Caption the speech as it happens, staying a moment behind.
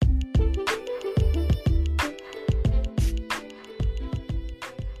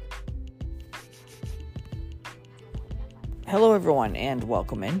Hello, everyone, and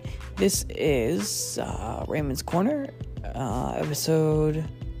welcome in. This is Raymond's Corner, episode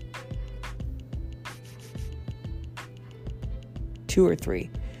 2 or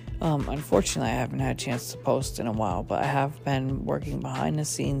 3. Unfortunately, I haven't had a chance to post in a while, but I have been working behind the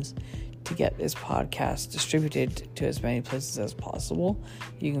scenes to get this podcast distributed to as many places as possible.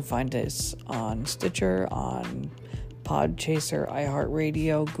 You can find this on Stitcher, on Podchaser,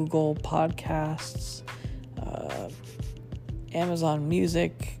 iHeartRadio, Google Podcasts, Amazon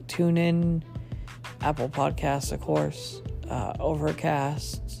Music, TuneIn, Apple Podcasts, of course,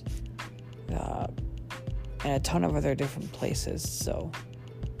 Overcast, and a ton of other different places. So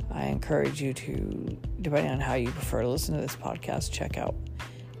I encourage you to, depending on how you prefer to listen to this podcast, check out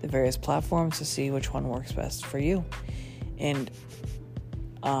the various platforms to see which one works best for you. And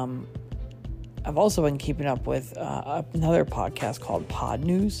I've also been keeping up with another podcast called Pod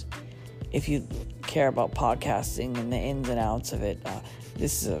News. If you care about podcasting and the ins and outs of it,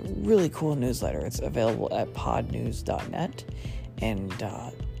 this is a really cool newsletter. It's available at podnews.net. And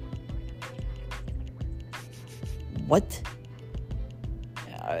what?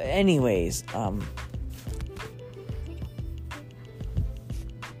 Anyways,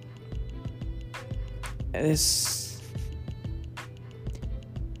 it's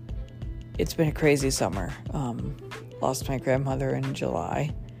been a crazy summer. Lost my grandmother in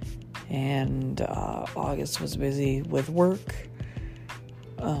July. And August was busy with work.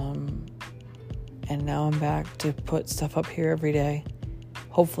 And now I'm back to put stuff up here every day.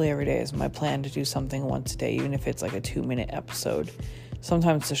 Hopefully every day is my plan to do something once a day, even if it's like a 2-minute episode.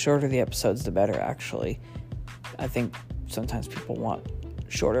 Sometimes the shorter the episodes, the better, actually. I think sometimes people want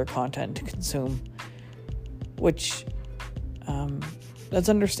shorter content to consume, which that's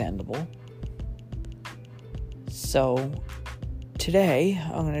understandable. So today,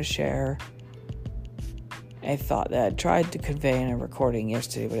 I'm going to share a thought that I tried to convey in a recording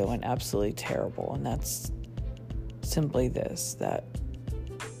yesterday, but it went absolutely terrible. And that's simply this, that,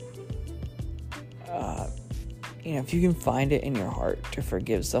 if you can find it in your heart to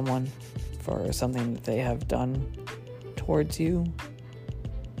forgive someone for something that they have done towards you,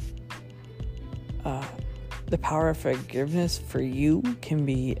 the power of forgiveness for you can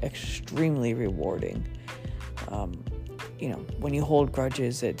be extremely rewarding. When you hold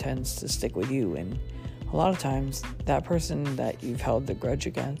grudges, it tends to stick with you. And a lot of times, that person that you've held the grudge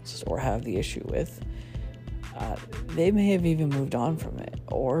against or have the issue with, they may have even moved on from it.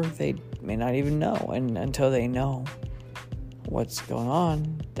 Or they may not even know. And until they know what's going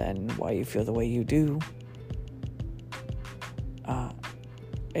on, then why you feel the way you do,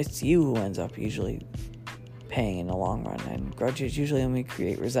 it's you who ends up usually paying in the long run. And grudges usually only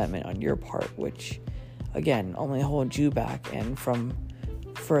create resentment on your part, which again, only holds you back and from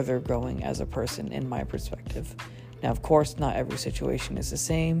further growing as a person, in my perspective. Now, of course, not every situation is the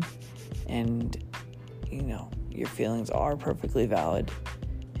same, and, your feelings are perfectly valid,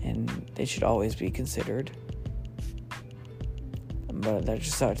 and they should always be considered. But I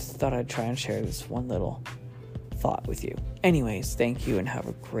just thought I'd try and share this one little thought with you. Anyways, thank you and have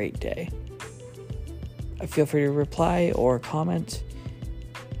a great day. Feel free to reply or comment.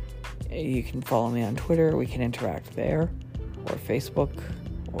 You can follow me on Twitter. We can interact there, or Facebook,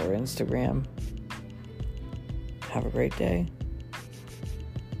 or Instagram. Have a great day.